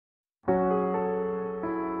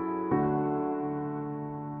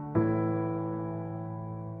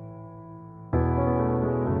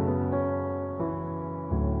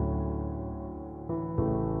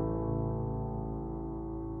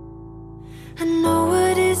I know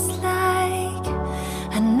what it's like,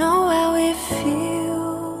 I know how it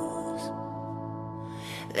feels.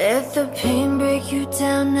 Let the pain break you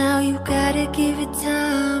down now, you gotta give it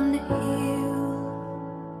time to heal.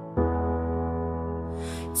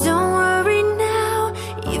 Don't worry now,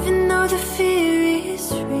 even though the fear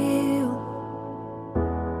is real.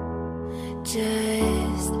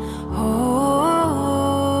 Just hold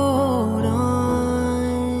on.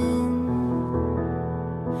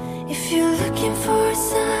 If you're looking for a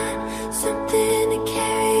sign, something to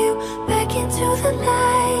carry you back into the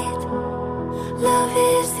light, love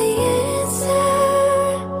is the answer.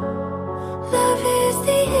 Love is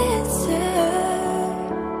the answer.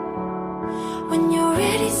 When you're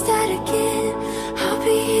ready, start again. I'll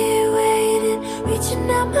be here waiting, reaching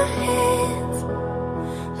out my hands.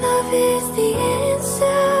 Love is the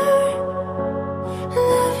answer.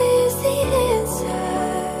 Love is the answer.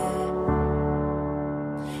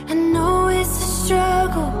 I know it's a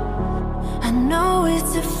struggle, I know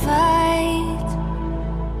it's a fight,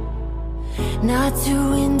 not to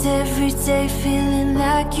end every day feeling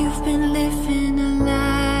like you've been living a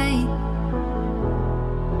lie.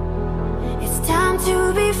 It's time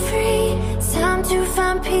to be free, it's time to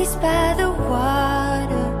find peace by the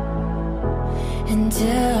water. And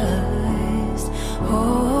just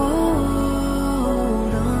hold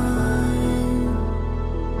on.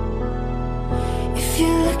 If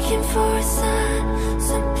you're looking for a sign,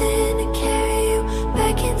 something to carry you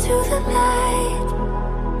back into the light,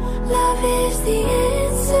 love is the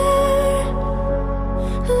answer.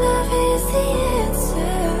 Love is the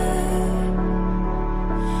answer.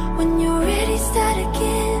 When you're ready, start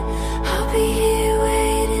again. I'll be here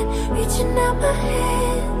waiting, reaching out my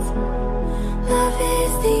hands. Love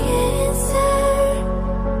is the answer.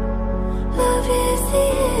 Love is the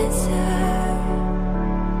answer.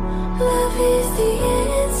 Love is the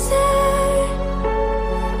answer.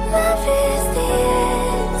 Love is the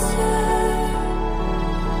answer.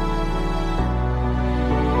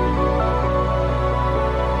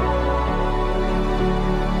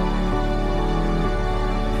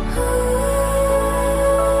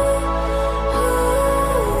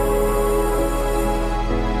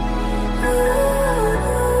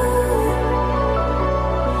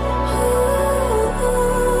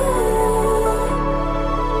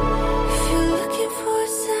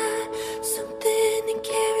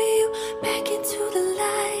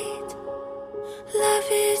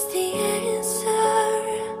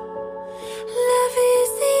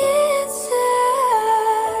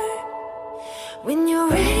 When you're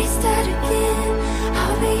ready, start again.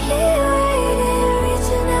 I'll be here waiting,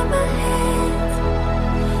 reaching out my hands.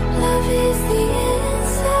 Love is the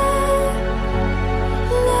answer.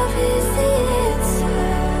 Love is the answer.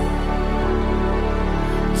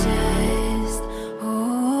 Just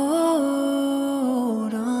hold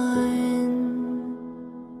on.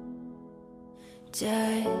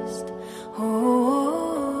 Just hold on.